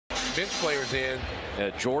bench players in.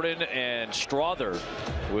 Jordan and Strother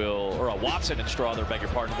Watson and Strother, beg your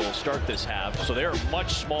pardon, will start this half. So they're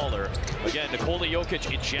much smaller. Again, Nikola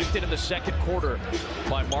Jokic injected in the second quarter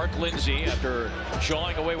by Mark Lindsay after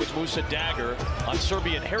jawing away with Musa Dagger on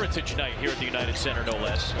Serbian Heritage Night here at the United Center, no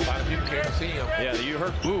less. A lot of people can't see him. Yeah, you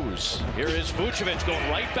heard boos. Here is Vucevic going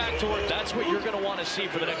right back to work. That's what you're going to want to see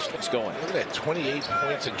for the next. It's going. Look at that, 28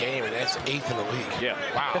 points a game, and that's 8th in the league. Yeah.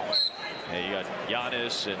 Wow. Yeah, you got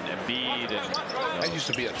Giannis and Embiid, and that used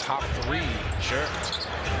to be a top 3. Sure.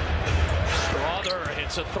 Strother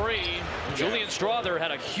hits a 3. Julian Strother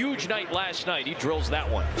had a huge night last night. He drills that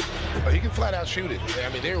one. But he can flat out shoot it. I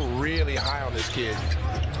mean, they're really high on this kid.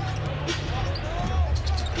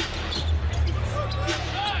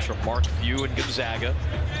 From Mark Few and Gonzaga.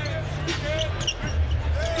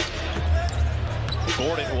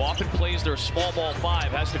 Gordon, who often plays their small ball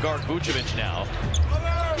 5, has to guard Vucevic now.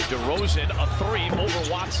 DeRozan, a 3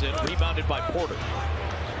 over Watson, rebounded by Porter.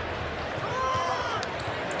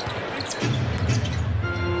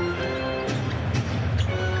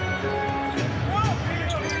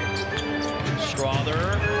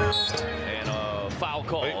 Strother, and a foul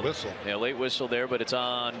called. Late whistle. Yeah, late whistle there, but it's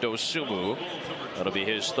on Dosunmu. That'll be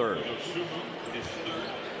his 3rd.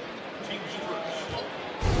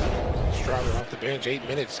 Strother off the bench, 8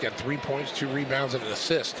 minutes, got 3 points, 2 rebounds, and an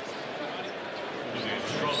assist.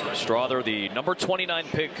 Strother, the number 29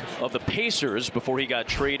 pick of the Pacers before he got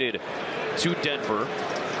traded to Denver.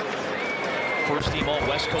 First team all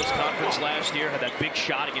West Coast Conference last year. Had that big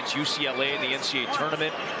shot against UCLA in the NCAA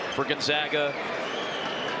tournament for Gonzaga.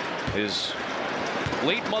 His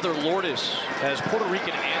late mother Lourdes has Puerto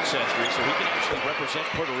Rican ancestry, so he can actually represent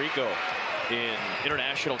Puerto Rico in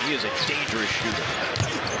international. He is a dangerous shooter.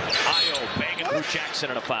 Ayo banging through Jackson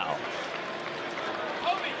and a foul.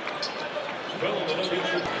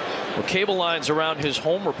 Well, cable lines around his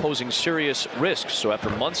home were posing serious risks. So after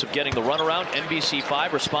months of getting the runaround,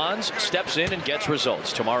 NBC5 responds, steps in, and gets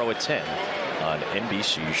results. Tomorrow at 10 on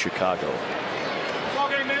NBC Chicago.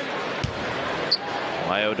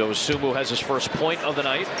 Ayo Dosunmu has his first point of the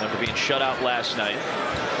night after being shut out last night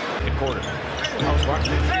in quarter. I was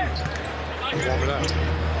watching it. Warming up.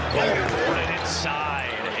 Gordon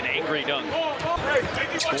inside, an angry dunk. Gordon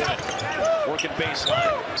working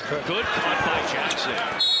baseline. Good cut by Jackson.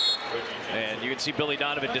 And you can see Billy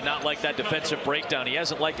Donovan did not like that defensive breakdown. He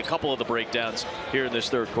hasn't liked a couple of the breakdowns here in this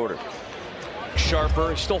 3rd quarter.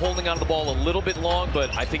 Sharper, still holding on to the ball a little bit long,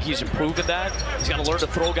 but I think he's improved at that. He's got to learn to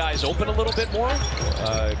throw guys open a little bit more.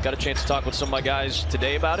 Got a chance to talk with some of my guys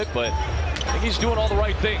today about it, but I think he's doing all the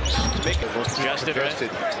right things to make it look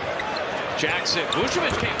congested. Jackson,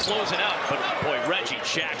 Vucevic came closing out, but boy, Reggie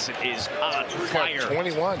Jackson is on fire.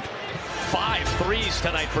 21. 5 threes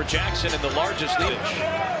tonight for Jackson in the largest lead.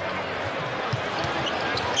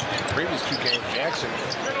 Previous 2 games, Jackson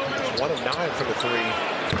was 1 of 9 from the 3.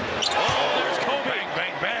 Oh, there's Kobe. Bang,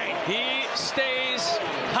 bang, bang. He stays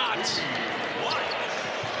hot.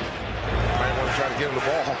 Might want to try to get him the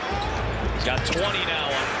ball. He's got 20 now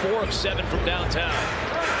on 4 of 7 from downtown.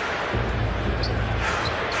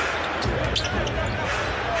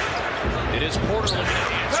 It is Porter looking at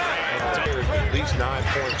the answer. At least 9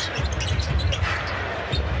 points.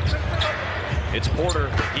 It's Porter.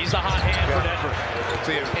 He's the hot hand for Denver.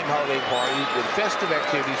 See a holiday party with festive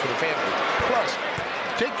activities for the family. Plus,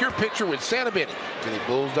 take your picture with Santa Benny.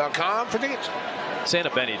 BillyBulls.com for tickets. Santa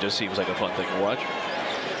Benny just seems like a fun thing to watch.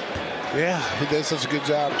 Yeah, he does such a good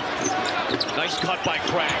job. Nice cut by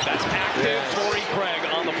Craig. That's active Torrey Craig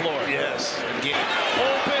on the floor. Yes. Open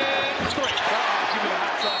 3. Give me the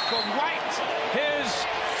hot sauce from White. His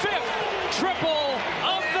 5th triple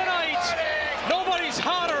of the night. Nobody's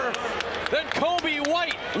hotter than Kobe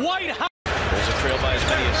White. White hot. There's a trail by as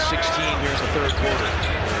many as 16 here in the 3rd quarter.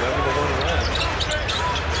 11 to 1 run.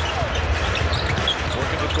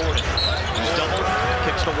 Working with Gordon. He's doubled.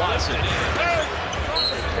 Kicks to Watson.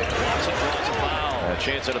 Watson draws a foul. A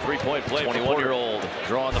chance at a 3-point play. 21-year-old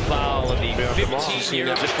drawing the foul in the 15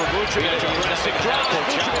 years. It's for Vucevic. Aggressive drop.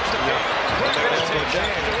 Challenge the pick.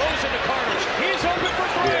 DeRozan to Carter. He's open for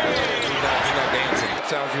 3. Yeah, he's not dancing.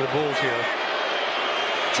 Sounds like the Bulls here.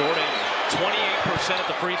 Jordan, 28% at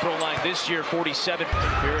the free throw line this year, 47.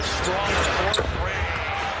 Here's Strong.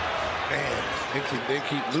 Man, they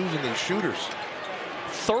keep losing these shooters.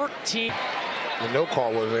 13. The no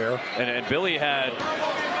call was there. And Billy had